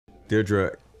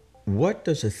Deirdre, what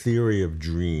does a theory of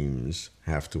dreams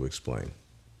have to explain?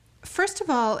 First of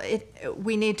all,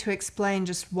 we need to explain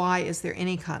just why is there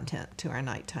any content to our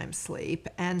nighttime sleep,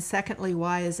 and secondly,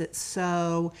 why is it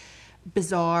so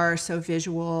bizarre, so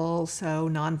visual, so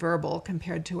nonverbal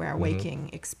compared to our waking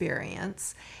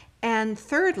experience, and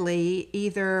thirdly,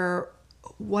 either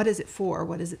what is it for,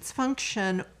 what is its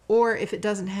function, or if it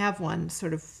doesn't have one,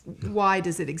 sort of why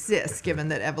does it exist, given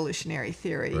that evolutionary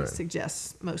theory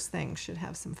suggests most things should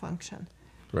have some function.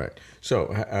 Right. So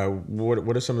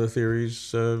what are some of the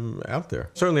theories out there?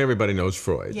 Certainly everybody knows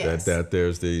Freud, Yes. that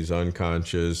there's these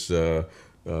unconscious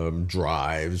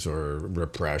drives or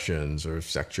repressions or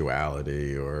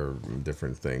sexuality or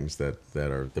different things that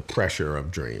are the pressure of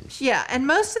dreams. Yeah, and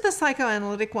most of the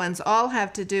psychoanalytic ones all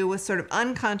have to do with sort of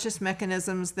unconscious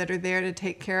mechanisms that are there to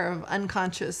take care of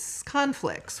unconscious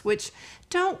conflicts, which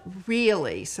don't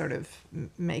really sort of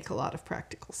make a lot of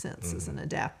practical sense as an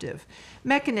adaptive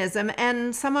mechanism.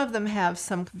 And some of them have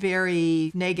some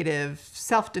very negative,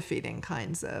 self-defeating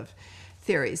kinds of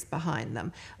theories behind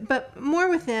them. But more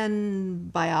within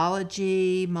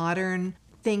biology, modern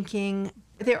thinking,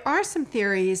 there are some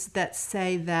theories that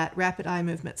say that rapid eye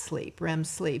movement sleep, REM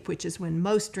sleep, which is when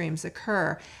most dreams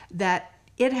occur, that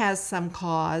it has some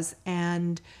cause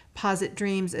and posit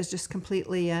dreams as just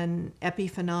completely an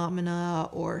epiphenomena,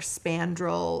 or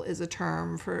spandrel is a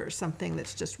term for something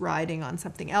that's just riding on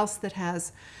something else that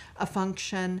has a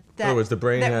function. That, In other words, the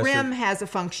brain that has REM has a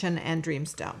function and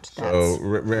dreams don't. So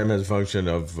REM has a function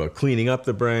of cleaning up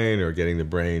the brain or getting the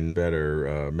brain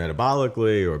better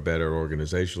metabolically or better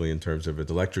organizationally in terms of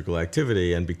its electrical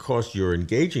activity. And because you're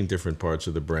engaging different parts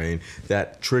of the brain,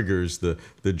 that triggers the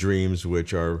dreams,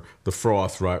 which are the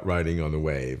froth riding on the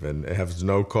wave. And it has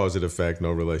no cause and effect,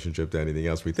 no relationship to anything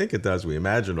else. We think it does. We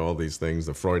imagine all these things,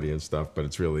 the Freudian stuff, but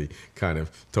it's really kind of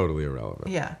totally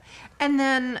irrelevant. Yeah. And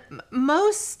then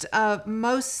most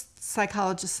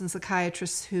psychologists and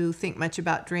psychiatrists who think much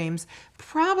about dreams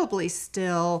probably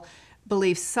still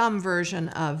believe some version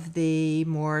of the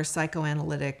more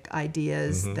psychoanalytic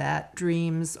ideas that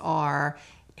dreams are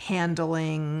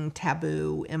handling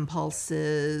taboo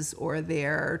impulses, or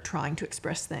they're trying to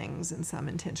express things in some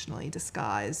intentionally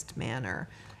disguised manner.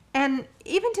 And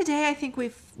even today, I think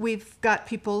we've got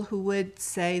people who would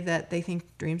say that they think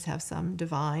dreams have some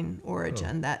divine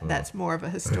origin. That's more of a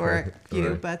historic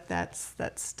view, but that's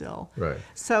still right.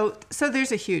 So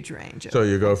there's a huge range. So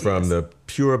you go from the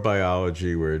pure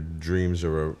biology, where dreams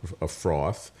are a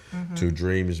froth, to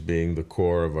dreams being the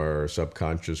core of our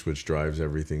subconscious, which drives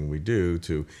everything we do,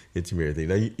 to intermediate.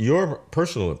 Now, your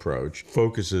personal approach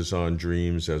focuses on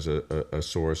dreams as a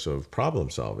source of problem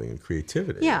solving and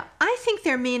creativity. Yeah, I think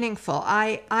they're meaningful.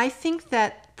 I think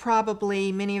that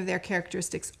probably many of their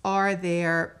characteristics are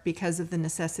there because of the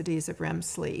necessities of REM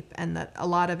sleep, and that a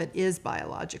lot of it is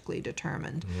biologically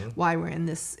determined. Why we're in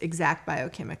this exact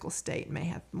biochemical state may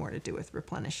have more to do with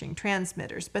replenishing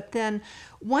transmitters. But then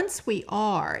once we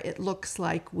are, it looks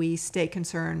like we stay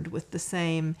concerned with the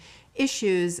same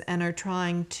issues and are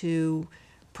trying to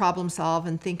problem solve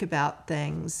and think about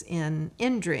things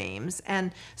in dreams.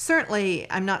 And certainly,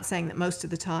 I'm not saying that most of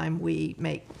the time we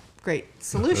make great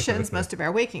solutions. Most of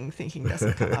our waking thinking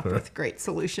doesn't come up with great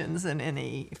solutions in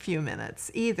any few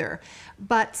minutes either.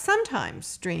 But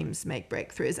sometimes dreams make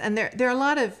breakthroughs. And there are a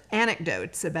lot of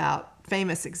anecdotes about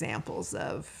famous examples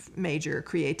of major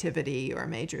creativity or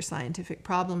major scientific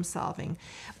problem solving.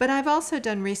 But I've also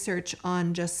done research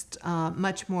on just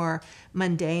much more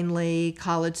mundanely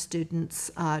college students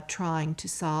trying to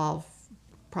solve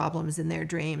problems in their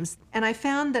dreams. And I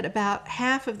found that about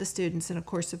half of the students in a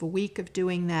course of a week of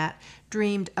doing that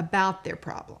dreamed about their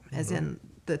problem, as in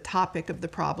the topic of the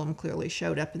problem clearly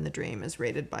showed up in the dream as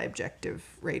rated by objective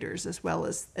raters as well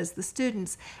as the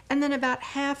students. And then about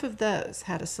half of those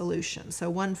had a solution,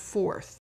 so 1/4